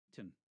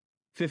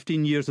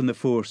15 years on the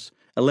force,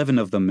 11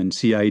 of them in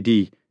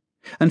CID,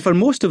 and for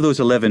most of those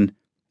 11,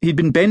 he'd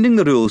been bending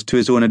the rules to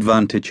his own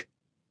advantage.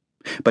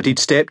 But he'd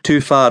stepped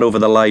too far over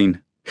the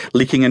line,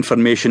 leaking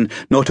information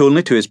not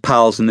only to his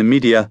pals in the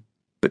media,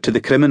 but to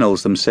the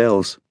criminals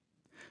themselves.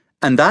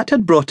 And that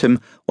had brought him,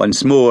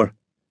 once more,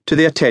 to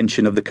the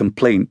attention of the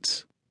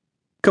complaints.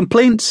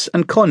 Complaints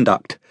and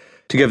Conduct,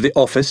 to give the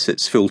office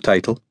its full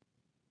title.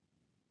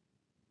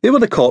 They were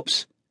the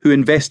cops who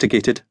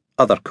investigated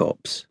other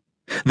cops.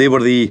 They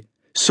were the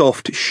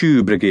Soft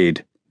Shoe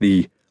Brigade,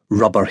 the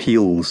Rubber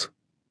Heels.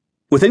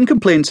 Within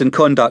Complaints and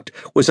Conduct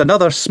was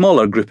another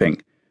smaller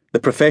grouping, the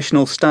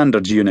Professional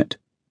Standards Unit.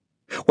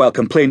 While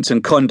Complaints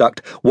and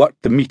Conduct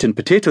worked the meat and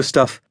potato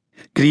stuff,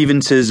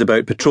 grievances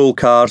about patrol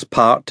cars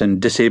parked in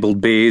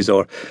disabled bays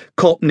or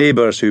cop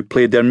neighbours who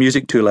played their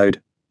music too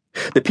loud.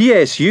 The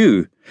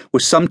PSU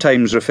was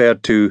sometimes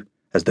referred to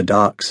as the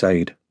dark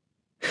side.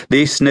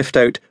 They sniffed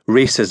out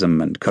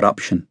racism and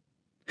corruption.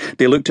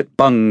 They looked at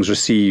bungs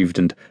received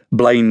and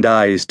blind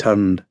eyes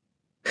turned.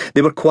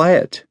 They were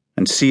quiet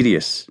and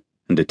serious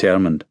and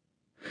determined,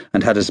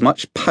 and had as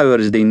much power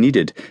as they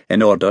needed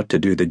in order to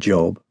do the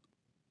job.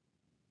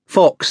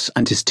 Fox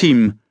and his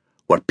team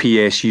were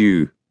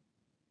PSU.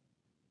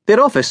 Their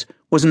office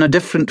was on a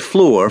different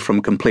floor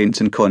from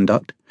Complaints and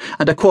Conduct,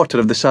 and a quarter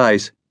of the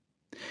size.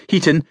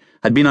 Heaton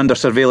had been under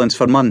surveillance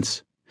for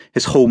months,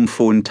 his home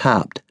phone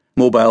tapped,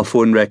 mobile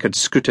phone records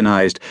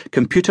scrutinised,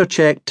 computer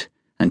checked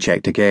and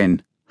checked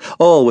again,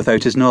 all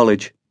without his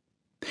knowledge.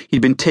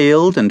 He'd been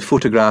tailed and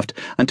photographed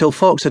until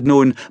Fox had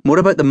known more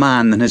about the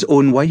man than his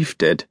own wife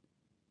did,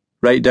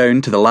 right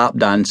down to the lap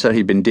dancer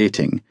he'd been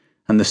dating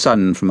and the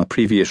son from a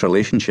previous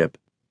relationship.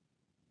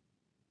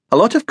 A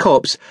lot of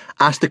cops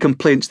asked the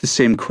complaints the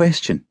same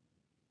question.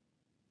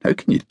 How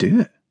can you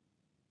do it?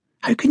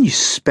 How can you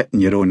spit in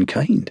your own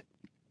kind?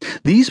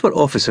 These were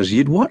officers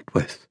you'd worked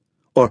with,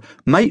 or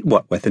might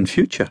work with in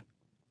future.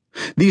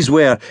 These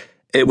were,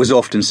 it was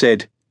often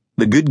said,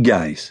 the good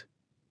guys.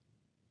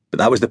 But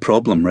that was the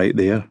problem right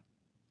there.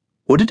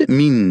 What did it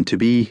mean to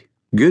be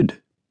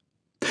good?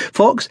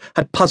 Fox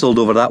had puzzled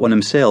over that one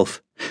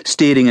himself,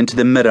 staring into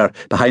the mirror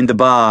behind the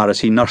bar as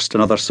he nursed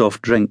another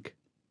soft drink.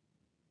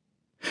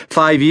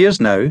 5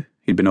 years now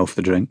he'd been off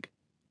the drink,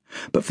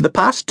 but for the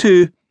past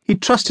 2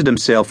 he'd trusted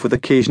himself with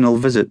occasional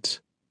visits.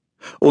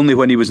 Only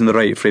when he was in the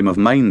right frame of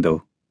mind,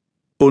 though.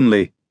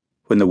 Only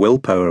when the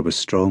willpower was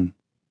strong.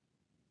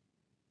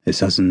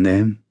 It's us and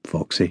them,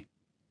 Foxy.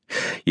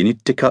 You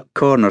need to cut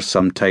corners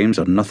sometimes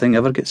or nothing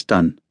ever gets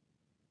done.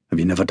 Have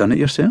you never done it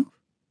yourself?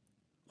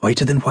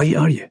 Whiter than white,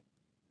 are you?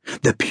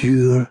 The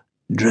pure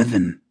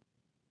driven.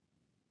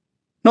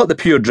 Not the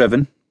pure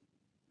driven.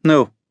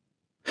 No.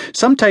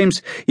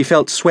 Sometimes he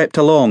felt swept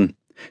along,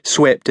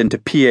 swept into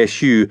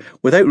PSU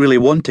without really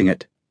wanting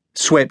it,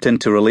 swept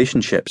into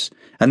relationships,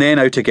 and then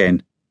out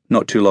again,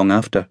 not too long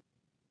after.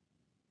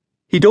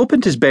 He'd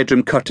opened his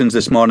bedroom curtains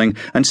this morning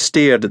and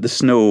stared at the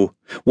snow,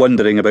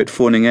 wondering about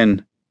phoning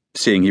in,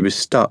 saying he was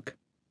stuck.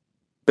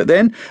 But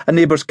then a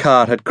neighbour's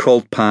car had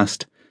crawled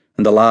past,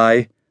 and the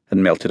lie had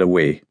melted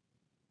away.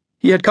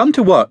 He had come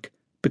to work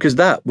because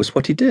that was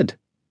what he did.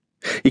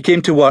 He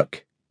came to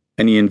work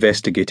and he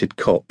investigated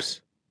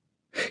cops.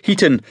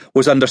 Heaton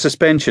was under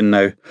suspension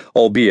now,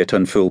 albeit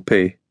on full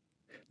pay.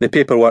 The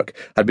paperwork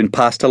had been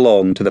passed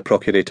along to the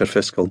Procurator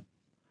Fiscal.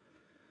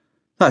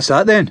 That's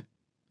that then.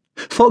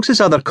 Fox's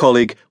other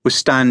colleague was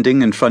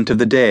standing in front of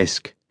the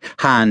desk,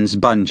 hands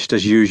bunched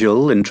as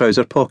usual in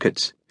trouser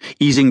pockets,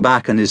 easing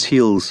back on his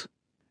heels.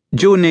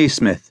 Joe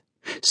Naismith,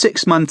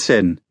 6 months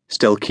in,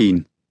 still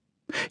keen.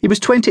 He was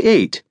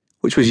 28,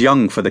 which was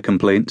young for the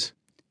complaints.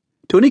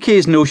 Tony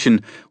Kay's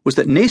notion was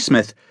that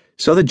Naismith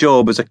saw the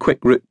job as a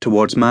quick route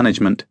towards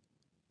management.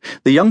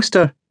 The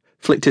youngster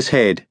flicked his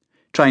head,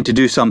 trying to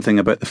do something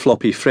about the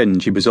floppy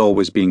fringe he was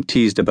always being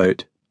teased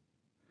about.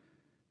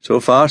 So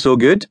far, so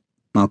good,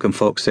 Malcolm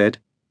Fox said.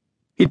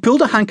 He'd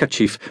pulled a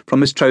handkerchief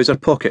from his trouser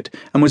pocket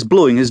and was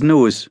blowing his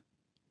nose.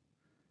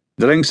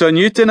 Drinks on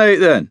you tonight,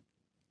 then?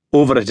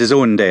 Over at his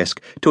own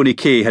desk, Tony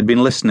Kay had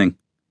been listening.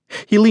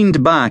 He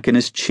leaned back in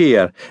his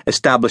chair,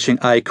 establishing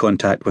eye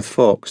contact with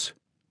Fox.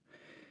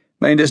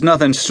 Mind it's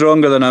nothing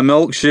stronger than a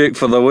milkshake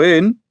for the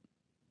Wayne.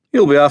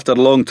 He'll be after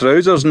long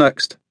trousers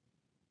next.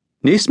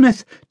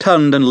 Naismith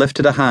turned and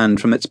lifted a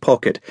hand from its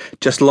pocket,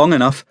 just long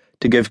enough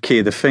to give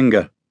Kay the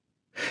finger.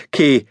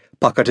 Kay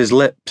puckered his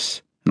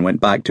lips and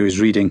went back to his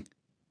reading.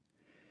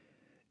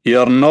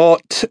 You're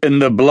not in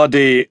the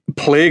bloody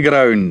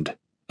playground,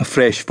 a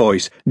fresh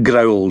voice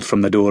growled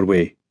from the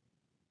doorway.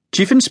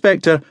 Chief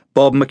Inspector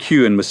Bob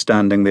McEwen was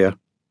standing there.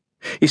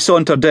 He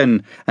sauntered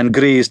in and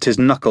grazed his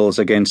knuckles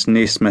against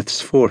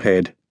Naismith's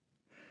forehead.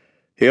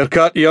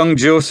 Haircut, young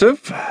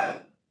Joseph?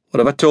 What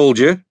have I told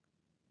you?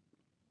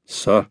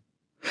 Sir,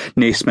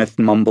 Naismith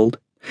mumbled,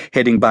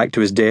 heading back to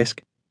his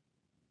desk.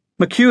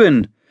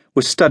 McEwen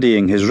was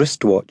studying his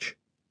wristwatch.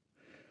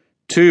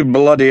 2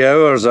 bloody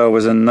hours I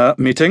was in that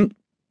meeting.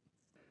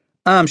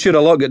 I'm sure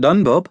a lot got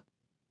done, Bob.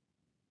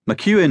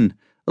 McEwen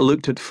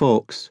looked at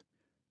Fox.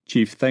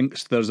 Chief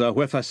thinks there's a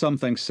whiff of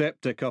something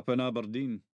septic up in Aberdeen.